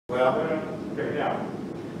Well, check it out.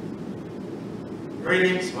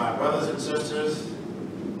 Greetings, my brothers and sisters,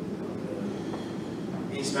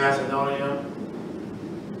 East Macedonia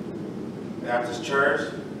Baptist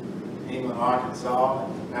Church, England, Arkansas,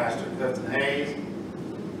 and Pastor Clifton Hayes.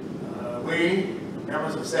 We,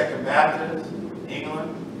 members of Second Baptist,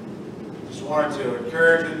 England, just wanted to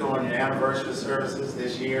encourage you during your anniversary services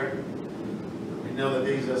this year. We know that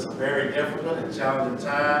these are some very difficult and challenging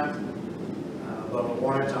times, but we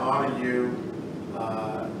wanted to honor you,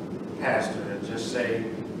 Pastor, and just say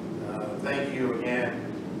thank you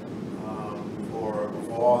again for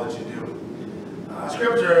all that you do.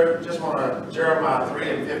 Scripture, just want to, Jeremiah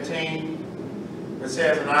 3:15, it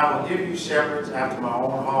says, "And I will give you shepherds after my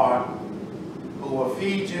own heart, who will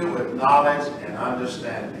feed you with knowledge and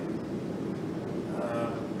understanding."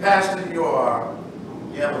 Pastor, you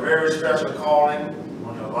have a very special calling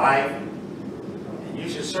on your life, and you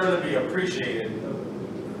should certainly be appreciated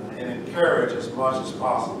and encouraged as much as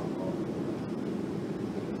possible.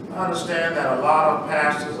 I understand that a lot of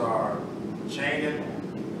pastors are changing,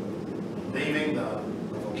 leaving the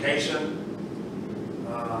vocation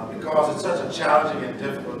because it's such a challenging and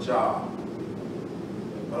difficult job.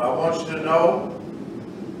 But I want you to know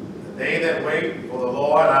that they that wait for the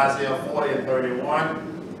Lord, Isaiah 40:31,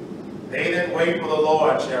 they that wait for the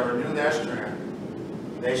Lord shall renew their strength.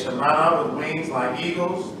 They shall mount up with wings like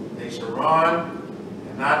eagles. They shall run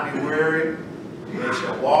and not be weary. They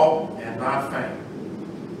shall walk and not faint.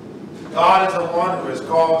 God is the one who has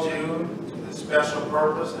called you to this special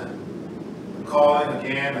purpose and the calling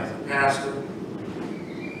again as a pastor.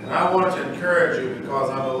 And I want to encourage you because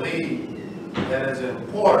I believe that it's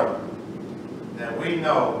important that we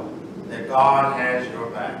know that God has your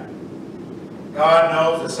back. God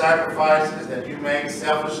knows the sacrifices that you make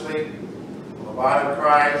selfishly for the body of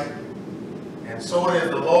Christ, and so it is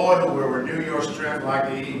the Lord who will renew your strength like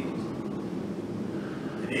the eagles.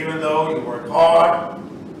 And even though you work hard,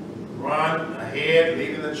 run ahead,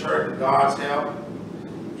 leading the church with God's help,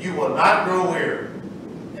 you will not grow weary,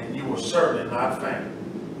 and you will certainly not faint.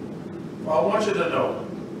 Well, I want you to know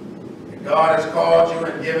that God has called you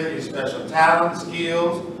and given you special talents,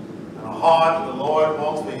 skills, and a heart that the Lord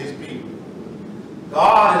wants for his people.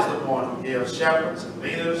 God is the one who gives shepherds and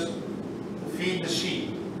leaders to feed the sheep.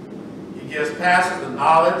 He gives pastors the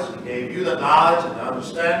knowledge. He gave you the knowledge and the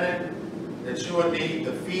understanding that you will need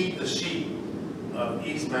to feed the sheep of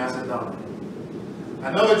East Macedonia.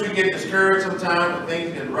 I know that you get discouraged sometimes when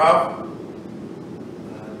things get rough,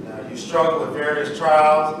 and you struggle with various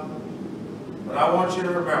trials, but I want you to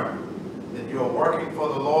remember that you are working for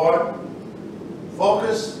the Lord.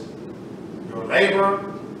 Focus your labor,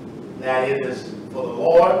 that it is for the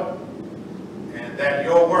Lord, and that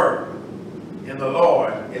your work in the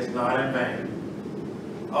Lord is not in vain.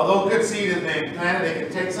 Although good seed is being planted, it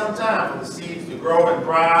can take some time for the seeds to grow and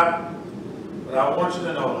thrive. But I want you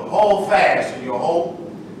to know to hold fast to your hope,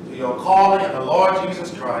 to your calling in the Lord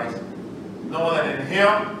Jesus Christ, knowing that in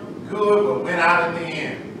him, good will win out in the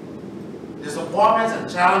end. Disappointments and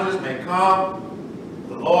challenges may come.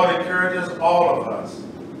 The Lord encourages all of us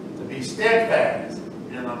to be steadfast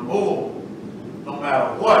and unmovable, no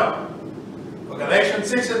matter what. For Galatians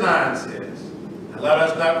 6:9 says, "And let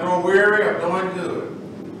us not grow weary of doing good,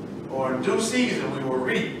 for in due season we will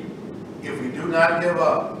reap if we do not give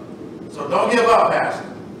up." So don't give up, Pastor.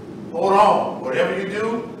 Hold on. Whatever you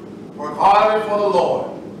do, work hard for the Lord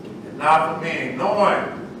and not for men, knowing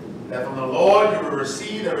that from the Lord you will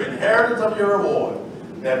receive the inheritance of your reward,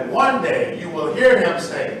 that one day you will hear him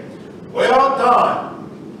say, "Well done,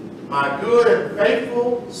 my good and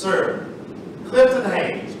faithful servant, Clifton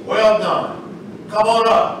Hayes, well done. Come on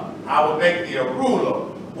up. I will make thee a ruler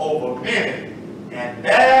over many, and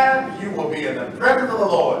there you will be in the presence of the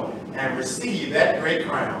Lord and receive that great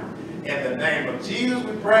crown." In the name of Jesus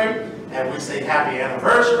we pray, and we say happy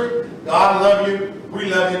anniversary. God love you. We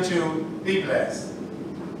love you too. Be blessed.